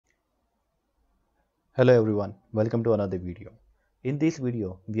Hello everyone, welcome to another video. In this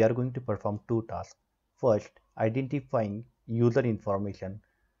video, we are going to perform two tasks. First, identifying user information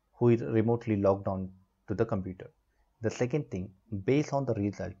who is remotely logged on to the computer. The second thing, based on the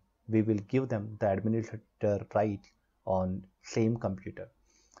result, we will give them the administrator rights on same computer.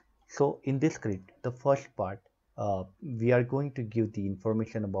 So in this script, the first part, we are going to give the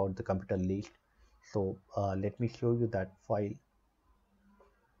information about the computer list. So let me show you that file.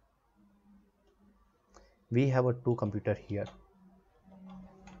 We have a two computer here.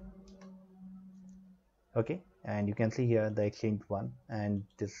 Okay, and you can see here the exchange 1 and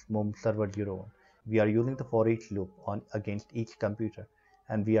this mom server 01. We are using the for each loop on against each computer,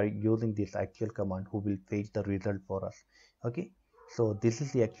 and we are using this actual command who will fetch the result for us. Okay, so this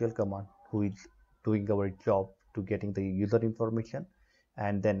is the actual command who is doing our job to getting the user information.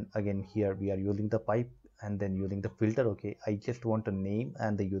 And then again here we are using the pipe and then using the filter. Okay, I just want a name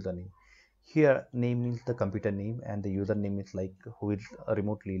and the username. Here name means the computer name and the username is like who is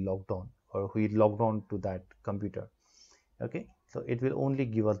remotely logged on or who is logged on to that computer. Okay, so it will only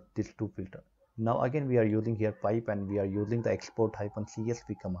give us this two filter. Now again we are using here pipe and we are using the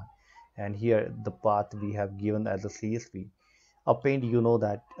export-csv command, and here the path we have given as a csv. Append, you know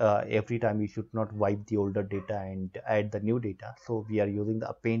that every time you should not wipe the older data and add the new data, so we are using the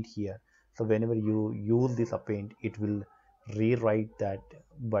append here. So whenever you use this append, it will rewrite that,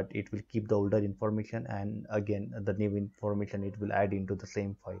 but it will keep the older information, and again the new information it will add into the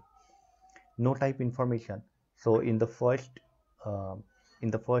same file. No type information. So uh, in the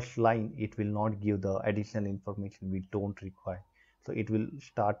first line it will not give the additional information we don't require. So it will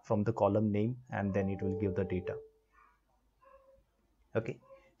start from the column name and then it will give the data. Okay,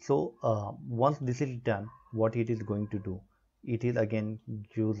 so once this is done, what it is going to do, it is again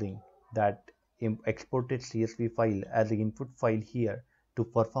using that exported CSV file as the input file here to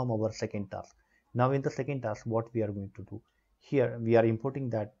perform our second task. Now in the second task, what we are going to do, here we are importing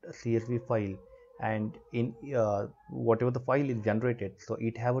that CSV file, and in whatever the file is generated, so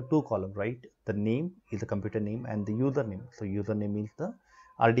it have a two column, right? The name is the computer name and the username. So username means the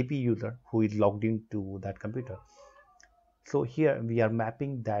RDP user who is logged into that computer. So here we are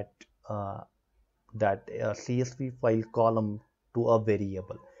mapping that CSV file column to a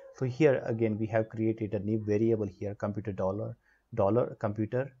variable. So here again we have created a new variable here, computer dollar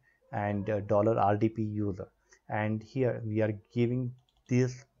computer and dollar RDP user, and here we are giving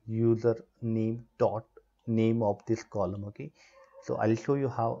this user name dot name of this column. Okay, so I'll show you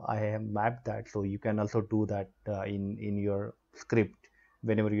how I have mapped that, so you can also do that in your script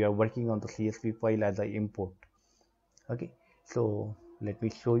whenever you are working on the CSV file as an import. Okay, so let me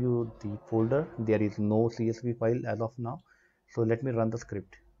show you the folder. There is no CSV file as of now, so let me run the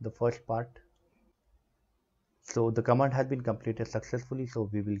script, the first part. So the command has been completed successfully, so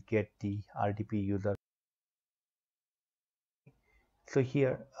we will get the RDP user. So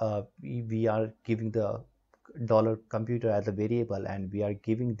here we are giving the dollar computer as a variable, and we are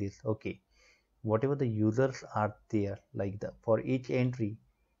giving this. Okay, whatever the users are there, like the for each entry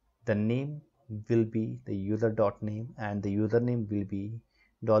the name will be the user.name and the username will be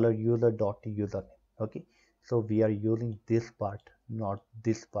 $user.username. Okay, so we are using this part, not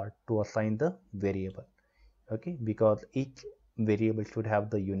this part, to assign the variable. Okay, because each variable should have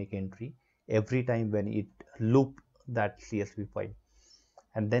the unique entry every time when it loop that CSV file.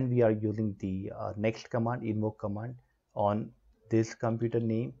 And then we are using the next command, invoke command, on this computer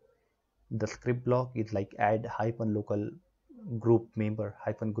name. The script block is like add hyphen local group member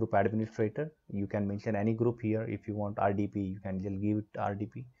hyphen group administrator. You can mention any group here. If you want RDP, you can just give it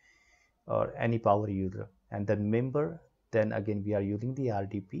RDP or any power user, and then member. Then again we are using the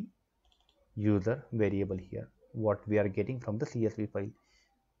RDP user variable here, what we are getting from the CSV file.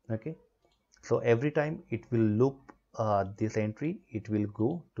 Okay, so every time it will loop this entry, it will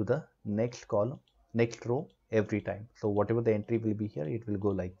go to the next column, next row every time. So whatever the entry will be here, it will go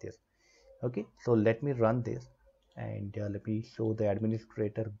like this. Okay, so let me run this, and let me show the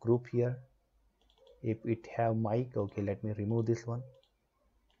administrator group here. If it have mic, okay, let me remove this one.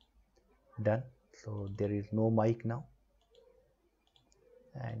 Done. So there is no mic now,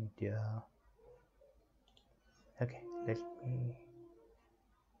 and okay, let me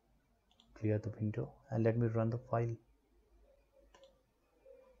clear the window and let me run the file.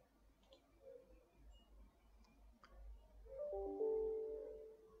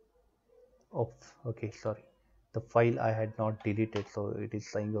 Oh, okay, sorry, the file I had not deleted, so it is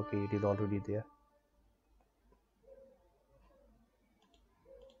saying okay, it is already there.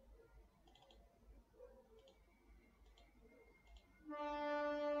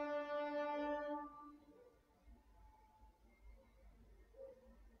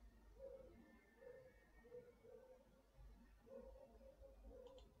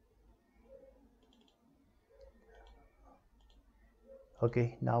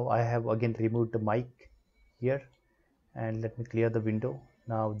 Okay, now I have again removed the mic here, and let me clear the window.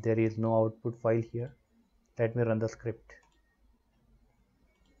 Now there is no output file here. Let me run the script.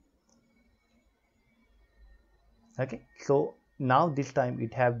 Okay, so now this time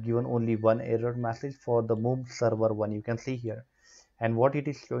it have given only one error message for the move server one, you can see here, and what it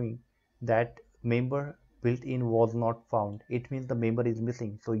is showing that member built-in was not found. It means the member is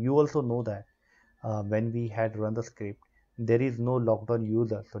missing. So you also know that when we had run the script, there is no logged on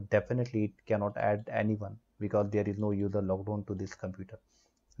user, so definitely it cannot add anyone because there is no user logged on to this computer.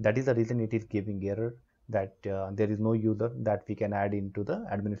 That is the reason it is giving error, that there is no user that we can add into the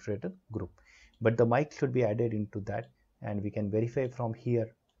administrator group. But the mic should be added into that, and we can verify from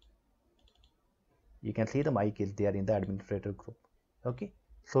here. You can see the mic is there in the administrator group. Okay,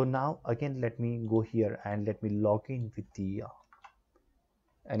 so now again let me go here and let me log in with the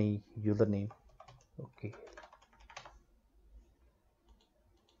any username. Okay,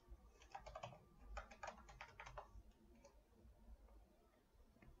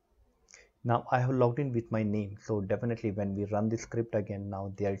 now I have logged in with my name, so definitely when we run the script again,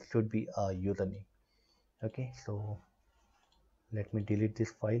 now there should be a username. Okay, so let me delete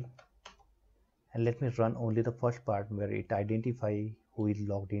this file and let me run only the first part where it identify who is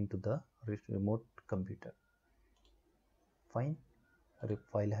logged into the remote computer. Fine, the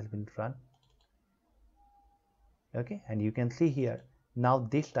file has been run. Okay, and you can see here now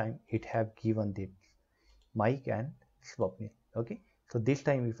this time it have given the mic and Swapnil. Okay, so this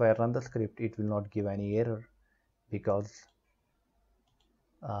time if I run the script, it will not give any error because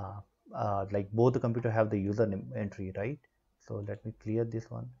like both the computer have the username entry, right? So let me clear this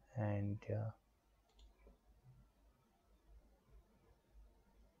one and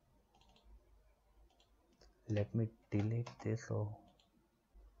let me delete this.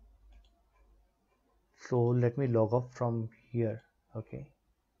 So let me log off from here. Okay,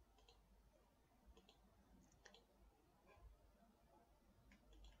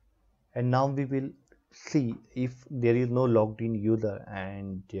 and now we will see if there is no logged in user,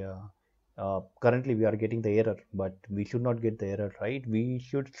 and currently we are getting the error, but we should not get the error, right? We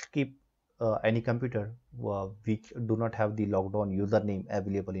should skip any computer which do not have the logged on username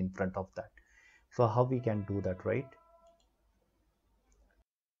available in front of that. So how we can do that, right?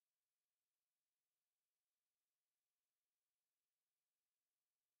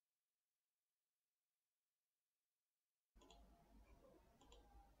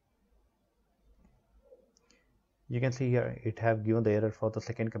 You can see here it have given the error for the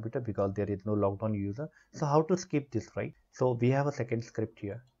second computer because there is no logged on user. So how to skip this, right? So we have a second script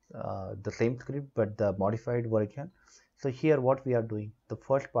here, the same script but the modified version. So here what we are doing, the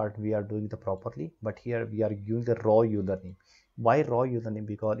first part we are doing the properly, but here we are using the raw username. Why raw username?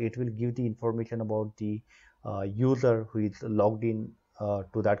 Because it will give the information about the user who is logged in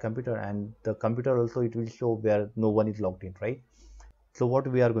to that computer, and the computer also it will show where no one is logged in, right? So what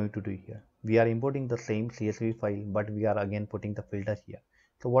we are going to do here, we are importing the same CSV file, but we are again putting the filter here.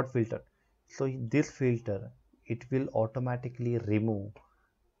 So what filter? So this filter, it will automatically remove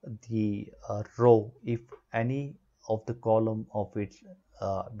the row if any of the column of it's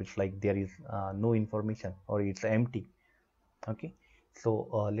like there is no information or it's empty. Okay,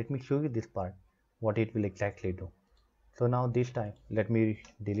 so let me show you this part, what it will exactly do. So now this time, let me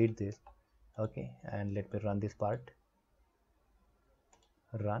delete this. Okay, and let me run this part.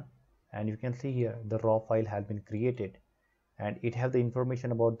 Run, and you can see here the raw file has been created, and it have the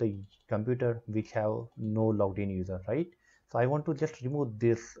information about the computer which have no logged in user, right? So I want to just remove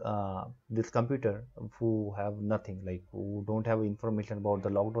this computer who have nothing, like who don't have information about the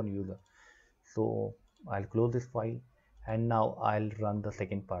logged on user. So I'll close this file, and now I'll run the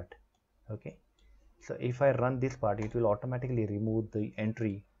second part. Okay, so if I run this part, it will automatically remove the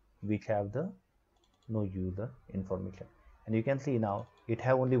entry which have the no user information. And you can see now it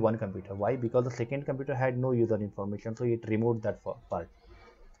have only one computer. Why? Because the second computer had no user information, so it removed that part.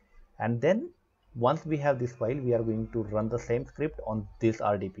 And then once we have this file, we are going to run the same script on this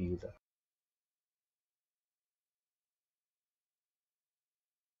RDP user.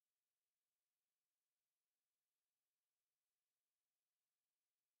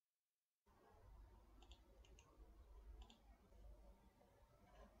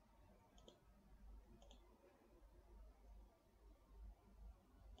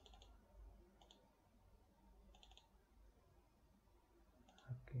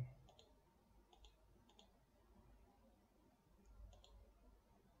 Okay,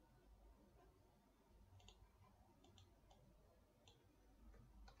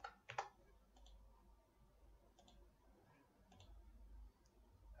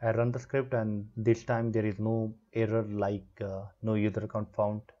 I run the script, and this time there is no error like no user account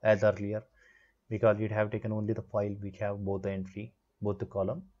found as earlier, because it have taken only the file which have both the entry, both the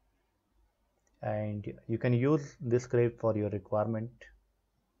column. And you can use this script for your requirement,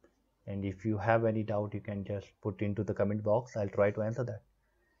 and if you have any doubt you can just put into the comment box. I'll try to answer that.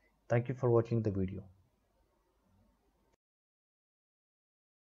 Thank you for watching the video.